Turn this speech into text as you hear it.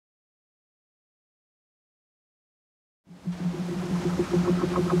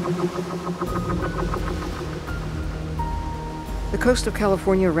The coast of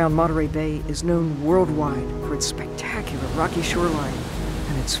California around Monterey Bay is known worldwide for its spectacular rocky shoreline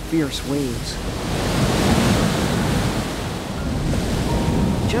and its fierce waves.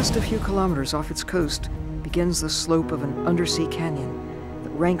 Just a few kilometers off its coast begins the slope of an undersea canyon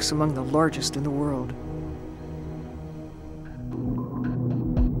that ranks among the largest in the world.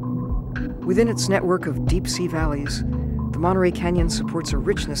 Within its network of deep-sea valleys, the Monterey Canyon supports a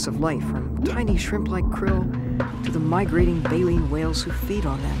richness of life from tiny shrimp-like krill to the migrating baleen whales who feed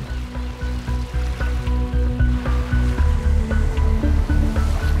on them.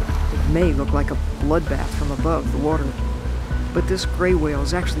 It may look like a bloodbath from above the water, but this gray whale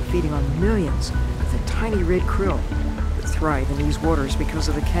is actually feeding on millions of the tiny red krill that thrive in these waters because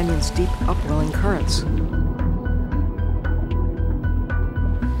of the canyon's deep upwelling currents.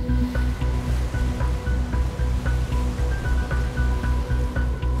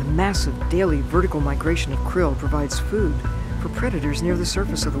 The massive daily vertical migration of krill provides food for predators near the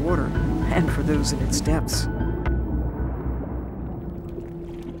surface of the water and for those in its depths.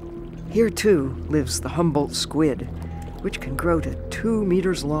 Here, too, lives the Humboldt squid, which can grow to 2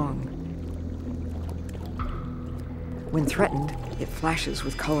 meters long. When threatened, it flashes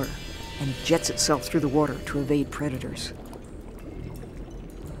with color and jets itself through the water to evade predators.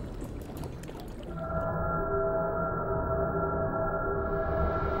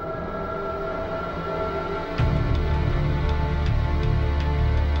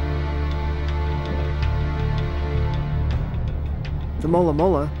 The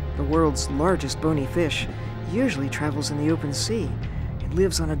mola, the world's largest bony fish, usually travels in the open sea and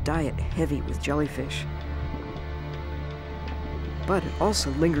lives on a diet heavy with jellyfish. But it also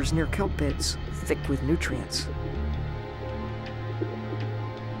lingers near kelp beds, thick with nutrients.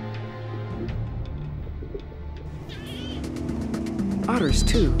 Otters,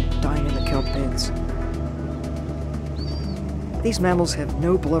 too, dine in the kelp beds. These mammals have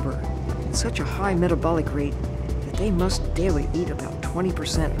no blubber and such a high metabolic rate that they must daily eat about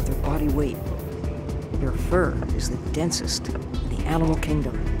 20% of their body weight. Their fur is the densest in the animal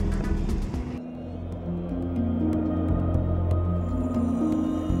kingdom.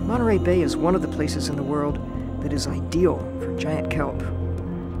 Monterey Bay is one of the places in the world that is ideal for giant kelp.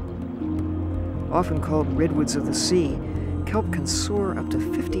 Often called redwoods of the sea, kelp can soar up to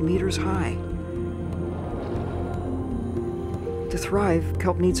 50 meters high. To thrive,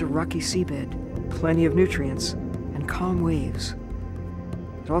 kelp needs a rocky seabed, plenty of nutrients, and calm waves.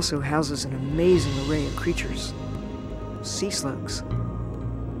 It also houses an amazing array of creatures: sea slugs,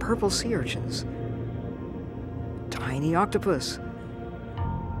 purple sea urchins, tiny octopus,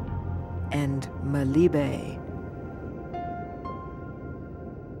 and malibe.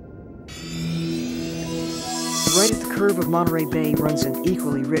 Right at the curve of Monterey Bay runs an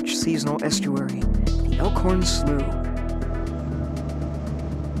equally rich seasonal estuary, the Elkhorn Slough.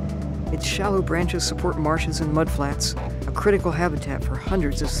 Its shallow branches support marshes and mudflats, a critical habitat for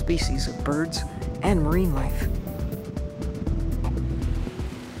hundreds of species of birds and marine life.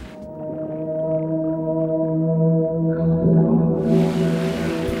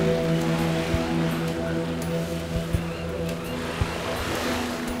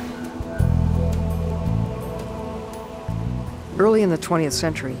 Early in the 20th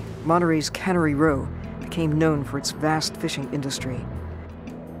century, Monterey's Cannery Row became known for its vast fishing industry.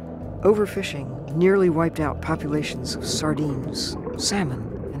 Overfishing nearly wiped out populations of sardines, salmon,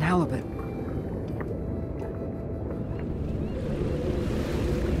 and halibut.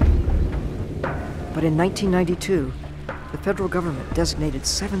 But in 1992, the federal government designated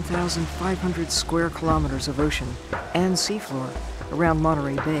 7,500 square kilometers of ocean and seafloor around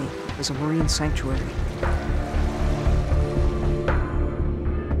Monterey Bay as a marine sanctuary.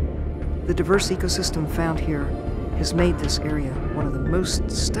 The diverse ecosystem found here has made this area one of the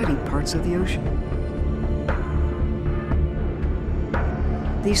most studied parts of the ocean.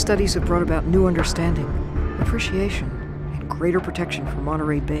 These studies have brought about new understanding, appreciation, and greater protection for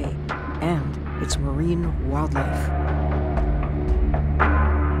Monterey Bay and its marine wildlife.